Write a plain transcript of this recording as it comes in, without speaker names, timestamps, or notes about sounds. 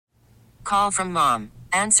Call from mom.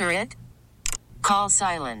 Answer it. Call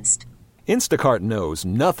silenced. Instacart knows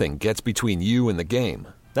nothing gets between you and the game.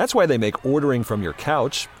 That's why they make ordering from your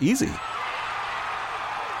couch easy.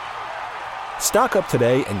 Stock up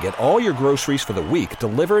today and get all your groceries for the week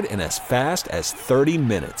delivered in as fast as 30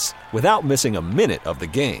 minutes without missing a minute of the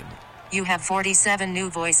game. You have 47 new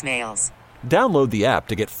voicemails. Download the app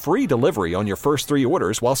to get free delivery on your first 3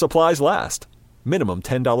 orders while supplies last. Minimum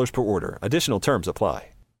 $10 per order. Additional terms apply.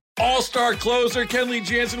 All-star closer Kenley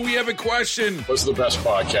Jansen, we have a question. What's the best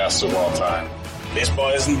podcast of all time? Baseball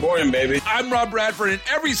isn't boring, baby. I'm Rob Bradford, and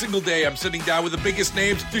every single day I'm sitting down with the biggest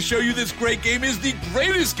names to show you this great game is the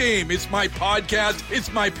greatest game. It's my podcast.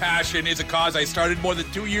 It's my passion. It's a cause I started more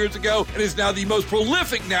than 2 years ago and is now the most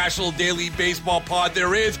prolific national daily baseball pod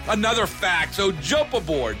there is. Another fact, so jump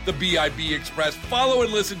aboard the BIB Express. Follow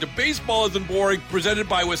and listen to Baseball Isn't Boring, presented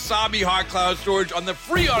by Wasabi Hot Cloud Storage on the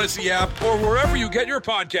free Odyssey app or wherever you get your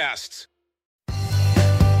podcasts.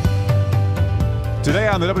 Today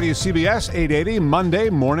on the WCBS 880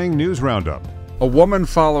 Monday Morning News Roundup. A woman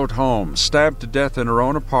followed home, stabbed to death in her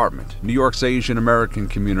own apartment. New York's Asian American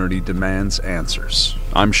community demands answers.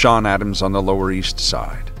 I'm Sean Adams on the Lower East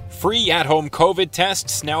Side. Free at-home COVID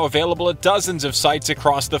tests now available at dozens of sites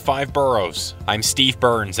across the 5 boroughs. I'm Steve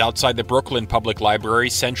Burns outside the Brooklyn Public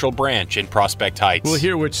Library Central Branch in Prospect Heights. We'll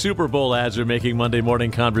hear which Super Bowl ads are making Monday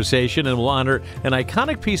morning conversation, and we'll honor an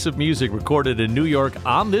iconic piece of music recorded in New York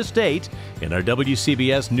on this date in our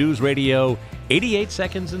WCBS News Radio 88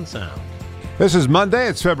 Seconds in Sound. This is Monday.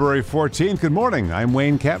 It's February 14th. Good morning. I'm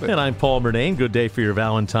Wayne Cabot. And I'm Paul Murnane. Good day for your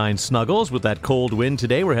Valentine's snuggles. With that cold wind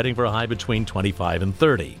today, we're heading for a high between 25 and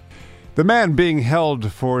 30. The man being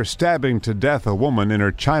held for stabbing to death a woman in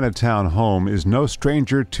her Chinatown home is no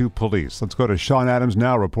stranger to police. Let's go to Sean Adams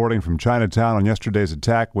now, reporting from Chinatown on yesterday's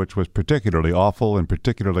attack, which was particularly awful and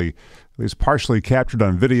particularly, at least partially captured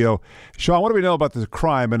on video. Sean, what do we know about the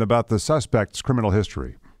crime and about the suspect's criminal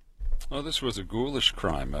history? Well, this was a ghoulish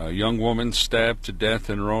crime. A young woman stabbed to death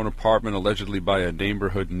in her own apartment, allegedly by a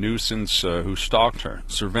neighborhood nuisance who stalked her.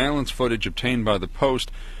 Surveillance footage obtained by the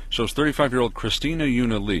Post shows 35-year-old Christina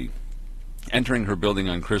Yuna Lee entering her building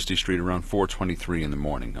on Christie Street around 4:23 in the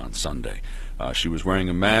morning on Sunday. She was wearing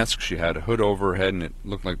a mask, she had a hood over her head, and it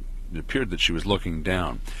appeared that she was looking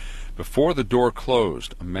down. Before the door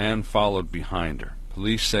closed, a man followed behind her.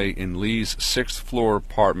 Police say in Lee's 6th-floor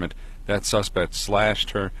apartment, that suspect slashed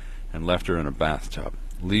her and left her in a bathtub.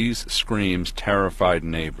 Lee's screams terrified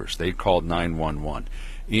neighbors. They called 911.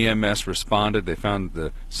 EMS responded. They found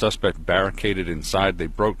the suspect barricaded inside. They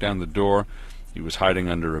broke down the door. He was hiding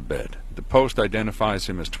under a bed. The Post identifies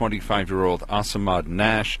him as 25-year-old Asamad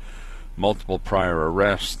Nash. Multiple prior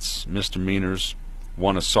arrests, misdemeanors,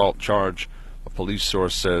 1 assault charge. A police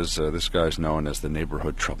source says this guy's known as the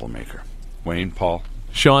neighborhood troublemaker. Wayne, Paul.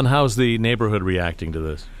 Sean, how's the neighborhood reacting to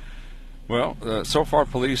this? Well, so far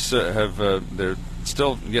police they're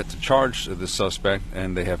still yet to charge the suspect,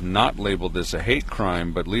 and they have not labeled this a hate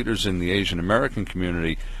crime, but leaders in the Asian American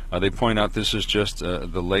community, they point out this is just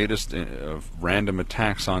the latest of random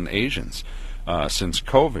attacks on Asians. Since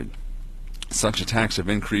COVID, such attacks have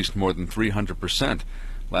increased more than 300%.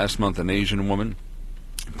 Last month, an Asian woman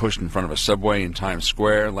pushed in front of a subway in Times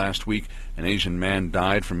Square. Last week, an Asian man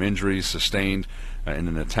died from injuries sustained in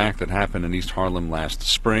an attack that happened in East Harlem last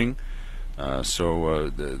spring. The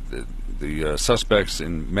suspects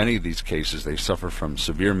in many of these cases, they suffer from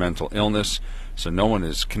severe mental illness, so no one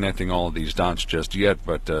is connecting all of these dots just yet,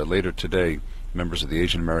 but later today, members of the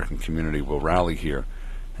Asian American community will rally here,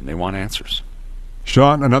 and they want answers.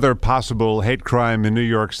 Sean, another possible hate crime in New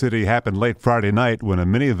York City happened late Friday night when a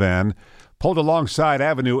minivan pulled alongside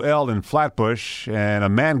Avenue L in Flatbush, and a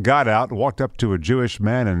man got out, walked up to a Jewish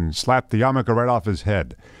man, and slapped the yarmulke right off his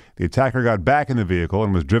head. The attacker got back in the vehicle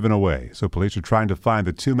and was driven away. So police are trying to find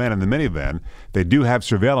the 2 men in the minivan. They do have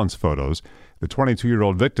surveillance photos. The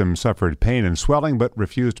 22-year-old victim suffered pain and swelling but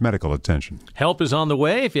refused medical attention. Help is on the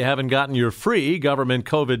way if you haven't gotten your free government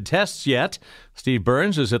COVID tests yet. Steve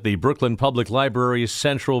Burns is at the Brooklyn Public Library's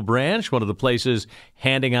Central Branch, one of the places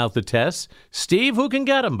handing out the tests. Steve, who can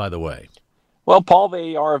get them, by the way? Well, Paul,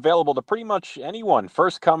 they are available to pretty much anyone.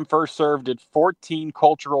 First come, first served at 14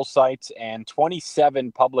 cultural sites and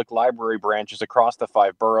 27 public library branches across the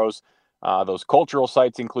 5 boroughs. Those cultural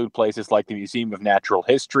sites include places like the Museum of Natural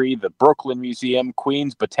History, the Brooklyn Museum,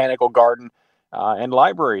 Queens Botanical Garden, and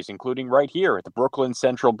libraries, including right here at the Brooklyn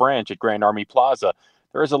Central Branch at Grand Army Plaza.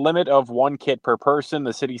 There is a limit of 1 kit per person.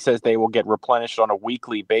 The city says they will get replenished on a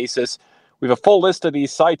weekly basis. We have a full list of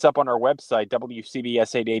these sites up on our website,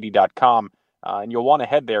 WCBS880.com. And you'll want to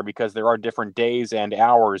head there because there are different days and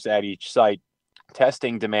hours at each site.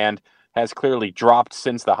 Testing demand has clearly dropped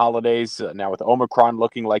since the holidays. Now with Omicron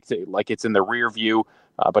looking like it's in the rear view,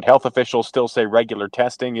 but health officials still say regular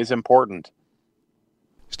testing is important.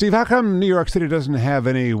 Steve, how come New York City doesn't have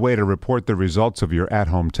any way to report the results of your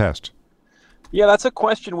at-home test? Yeah, that's a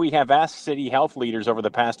question we have asked city health leaders over the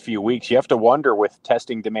past few weeks. You have to wonder, with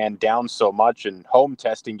testing demand down so much and home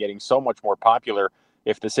testing getting so much more popular,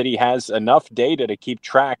 if the city has enough data to keep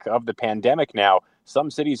track of the pandemic now. Some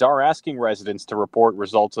cities are asking residents to report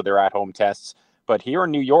results of their at-home tests. But here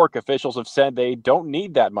in New York, officials have said they don't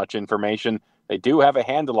need that much information. They do have a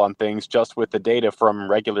handle on things just with the data from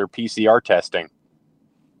regular PCR testing.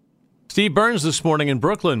 Steve Burns this morning in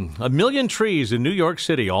Brooklyn. 1 million trees in New York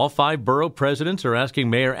City. All 5 borough presidents are asking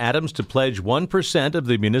Mayor Adams to pledge 1% of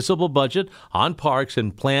the municipal budget on parks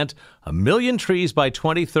and plant 1 million trees by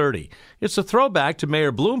 2030. It's a throwback to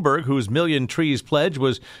Mayor Bloomberg, whose million trees pledge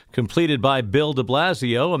was completed by Bill de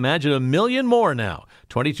Blasio. Imagine 1 million more now.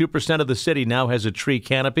 22% of the city now has a tree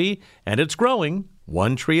canopy, and it's growing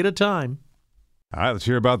 1 tree at a time. All right, let's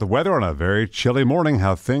hear about the weather on a very chilly morning,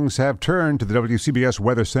 how things have turned to the WCBS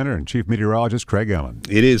Weather Center and Chief Meteorologist Craig Allen.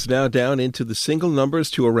 It is now down into the single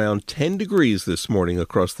numbers to around 10 degrees this morning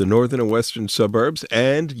across the northern and western suburbs.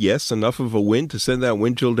 And yes, enough of a wind to send that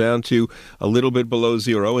wind chill down to a little bit below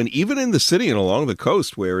zero. And even in the city and along the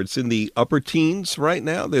coast where it's in the upper teens right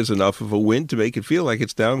now, there's enough of a wind to make it feel like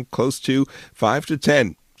it's down close to 5 to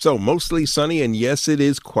 10. So mostly sunny, and yes, it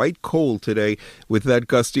is quite cold today with that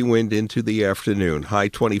gusty wind into the afternoon. High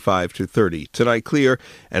 25 to 30. Tonight clear,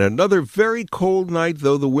 and another very cold night,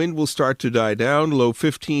 though the wind will start to die down. Low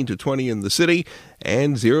 15 to 20 in the city,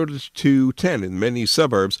 and 0 to 10 in many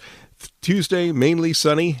suburbs. Tuesday, mainly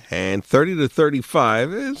sunny, and 30 to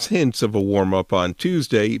 35 is hints of a warm-up on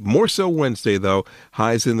Tuesday. More so Wednesday, though,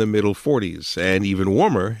 highs in the middle 40s, and even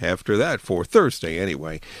warmer after that for Thursday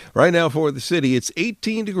anyway. Right now for the city, it's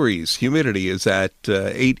 18 degrees. Humidity is at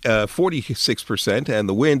 46%, and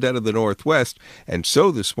the wind out of the northwest. And so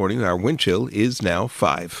this morning, our wind chill is now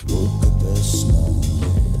 5.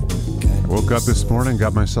 Woke up this morning,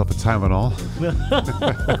 got myself a Tylenol.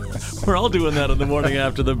 We're all doing that in the morning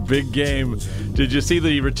after the big game. Did you see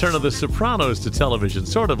the return of The Sopranos to television?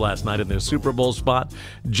 Sort of last night in their Super Bowl spot.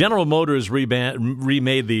 General Motors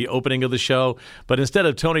remade the opening of the show, but instead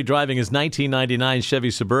of Tony driving his 1999 Chevy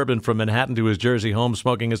Suburban from Manhattan to his Jersey home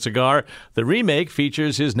smoking a cigar, the remake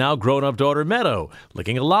features his now grown-up daughter Meadow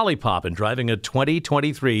licking a lollipop and driving a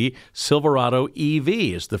 2023 Silverado EV.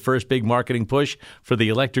 It's the first big marketing push for the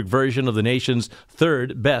electric version of the nation's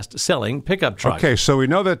third best-selling pickup truck. Okay, so we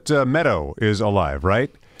know that Meadow is alive,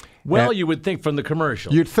 right? Well, you would think from the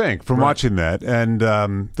commercial. You'd think from watching that. And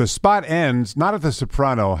the spot ends not at the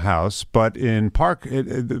Soprano house, but in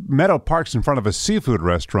Meadow parks in front of a seafood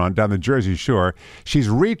restaurant down the Jersey Shore. She's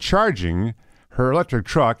recharging her electric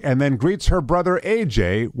truck and then greets her brother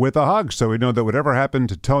AJ with a hug. So we know that whatever happened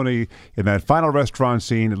to Tony in that final restaurant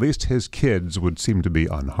scene, at least his kids would seem to be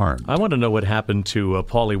unharmed. I want to know what happened to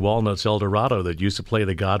Paulie Walnut's Eldorado that used to play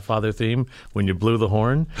the Godfather theme when you blew the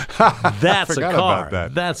horn. That's a car.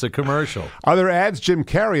 That. That's a commercial. Other ads, Jim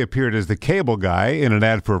Carrey appeared as the cable guy in an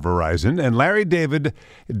ad for Verizon, and Larry David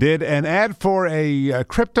did an ad for a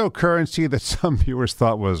cryptocurrency that some viewers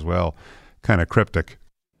thought was, well, kind of cryptic.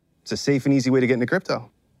 It's a safe and easy way to get into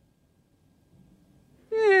crypto.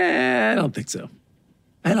 Yeah, I don't think so.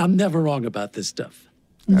 And I'm never wrong about this stuff.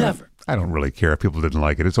 Never. I don't really care if people didn't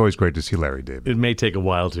like it. It's always great to see Larry David. It may take a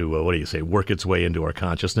while to, work its way into our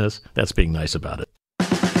consciousness. That's being nice about it.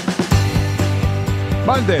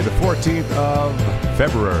 Monday, the 14th of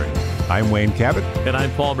February. I'm Wayne Cabot. And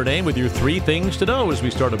I'm Paul Murnane with your 3 things to know as we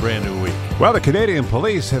start a brand new week. Well, the Canadian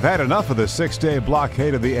police have had enough of the 6-day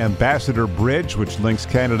blockade of the Ambassador Bridge, which links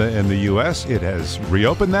Canada and the U.S. It has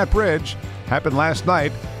reopened that bridge. Happened last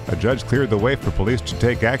night. A judge cleared the way for police to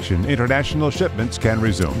take action. International shipments can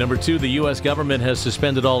resume. Number 2, the U.S. government has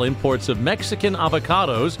suspended all imports of Mexican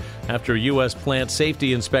avocados after a U.S. plant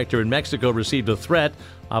safety inspector in Mexico received a threat.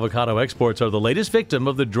 Avocado exports are the latest victim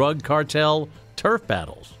of the drug cartel turf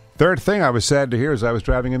battles. Third thing I was sad to hear as I was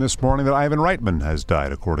driving in this morning that Ivan Reitman has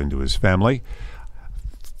died, according to his family.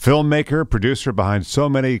 Filmmaker, producer behind so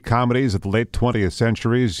many comedies of the late 20th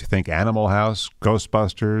centuries. You think Animal House,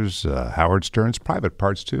 Ghostbusters, Howard Stern's, Private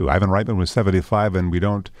Parts too. Ivan Reitman was 75, and we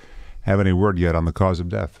don't have any word yet on the cause of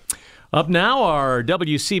death. Up now, our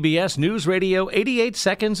WCBS News Radio 88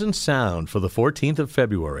 Seconds in Sound for the 14th of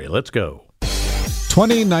February. Let's go.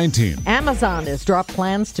 2019. Amazon has dropped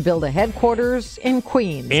plans to build a headquarters in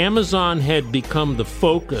Queens. Amazon had become the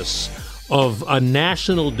focus of a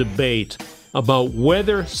national debate about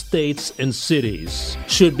whether states and cities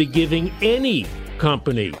should be giving any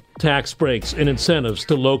company, tax breaks and incentives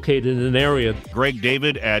to locate in an area. Greg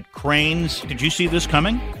David at Cranes. Did you see this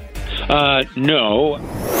coming? No.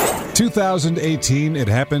 2018, it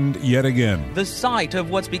happened yet again. The site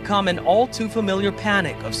of what's become an all-too-familiar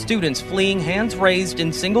panic of students fleeing hands raised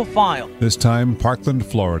in single file. This time, Parkland,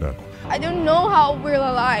 Florida. I don't know how we're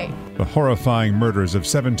alive. The horrifying murders of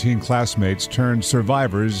 17 classmates turned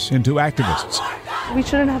survivors into activists. We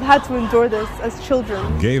shouldn't have had to endure this as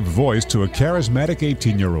children. Gave voice to a charismatic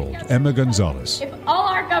 18-year-old, Emma Gonzalez. If all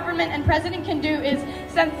our government and president can do is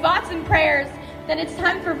send thoughts and prayers, then it's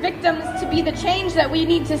time for victims to be the change that we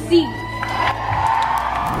need to see.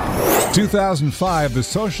 2005, the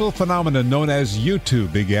social phenomenon known as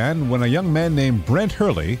YouTube began when a young man named Brent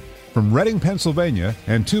Hurley from Reading, Pennsylvania,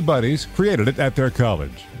 and two buddies created it at their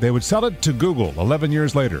college. They would sell it to Google 11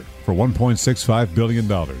 years later for $1.65 billion.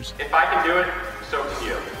 If I can do it, so can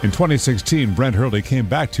you. In 2016, Brent Hurley came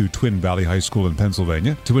back to Twin Valley High School in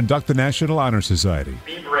Pennsylvania to induct the National Honor Society.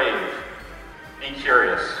 Be brave. Be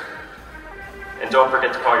curious. And don't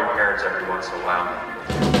forget to call your parents every once in a while.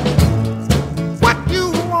 What you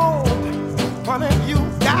want, honey, you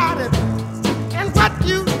got it. And what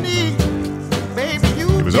you need, baby, you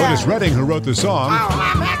got it. It was Otis Redding who wrote the song.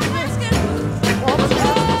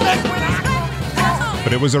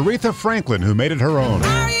 But it was Aretha Franklin who made it her own.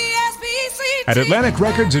 At Atlantic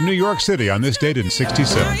Records in New York City on this date in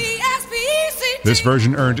 '67. This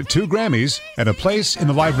version earned 2 Grammys and a place in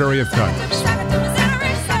the Library of Congress.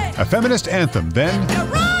 A feminist anthem then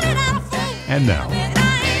and now.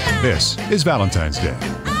 This is Valentine's Day.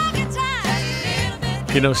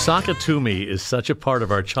 You know, Sakatumi is such a part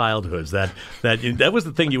of our childhoods that was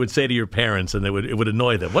the thing you would say to your parents, and it would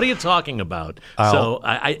annoy them. What are you talking about? So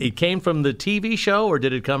it came from the TV show, or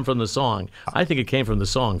did it come from the song? I think it came from the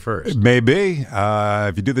song first. Maybe.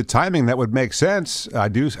 If you do the timing, that would make sense.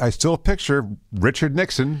 I still picture Richard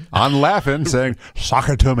Nixon on Laugh-In saying,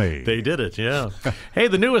 Sakatumi. They did it, yeah. Hey,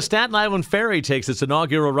 the newest Staten Island ferry takes its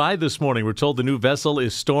inaugural ride this morning. We're told the new vessel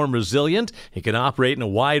is storm resilient. It can operate in a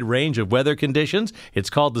wide range of weather conditions. It's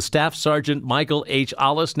called the Staff Sergeant Michael H.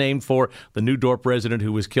 Ollis, named for the New Dorp resident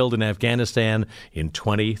who was killed in Afghanistan in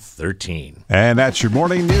 2013. And that's your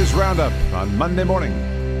morning news roundup on Monday morning.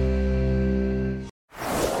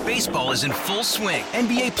 Baseball is in full swing.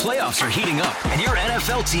 NBA playoffs are heating up, and your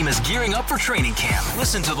NFL team is gearing up for training camp.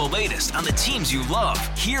 Listen to the latest on the teams you love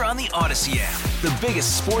here on the Odyssey app. The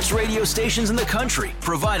biggest sports radio stations in the country,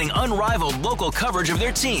 providing unrivaled local coverage of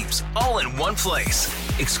their teams, all in one place.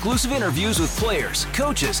 Exclusive interviews with players,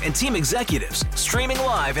 coaches, and team executives, streaming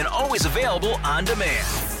live and always available on demand.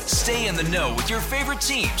 Stay in the know with your favorite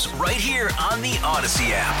teams right here on the Odyssey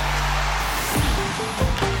app.